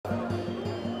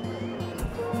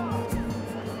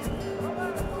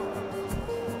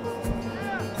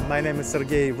My name is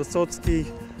Serhiy Vysotsky.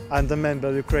 I'm the member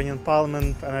of the Ukrainian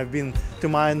parliament and I've been to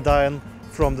Maidan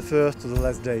from the first to the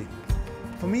last day.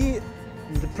 For me,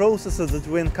 the processes that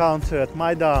we encountered at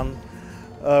Maidan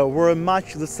were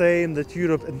much the same that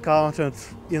Europe encountered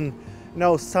in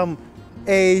some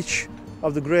age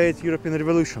of the great European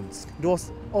revolutions. It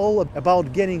was all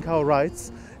about gaining our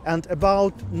rights and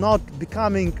about not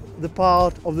becoming the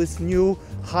part of this new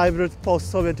hybrid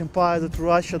post-Soviet empire that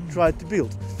Russia tried to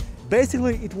build.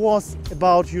 Basically, it was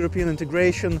about European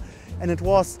integration, and it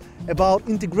was about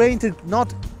integrating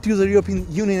not to the European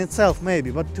Union itself maybe,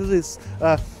 but to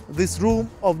this room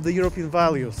of the European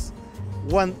values.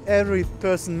 When every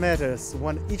person matters,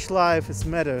 when each life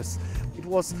matters, it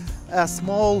was a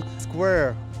small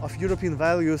square of European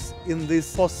values in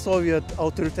this post-Soviet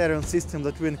authoritarian system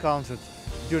that we encountered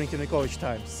during Yanukovych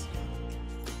times.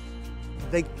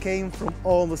 They came from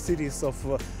all the cities of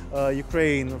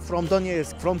Ukraine, from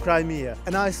Donetsk, from Crimea,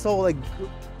 and I saw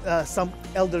some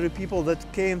elderly people that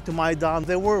came to Maidan.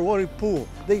 They were very poor.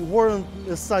 They weren't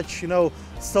such,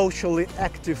 socially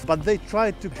active, but they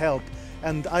tried to help.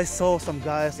 And I saw some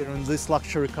guys in these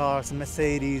luxury cars,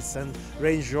 Mercedes and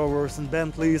Range Rovers and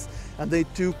Bentleys, and they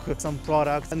took some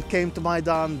products and came to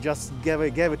Maidan, just gave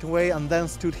it away, and then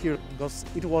stood here because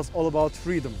it was all about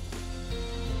freedom.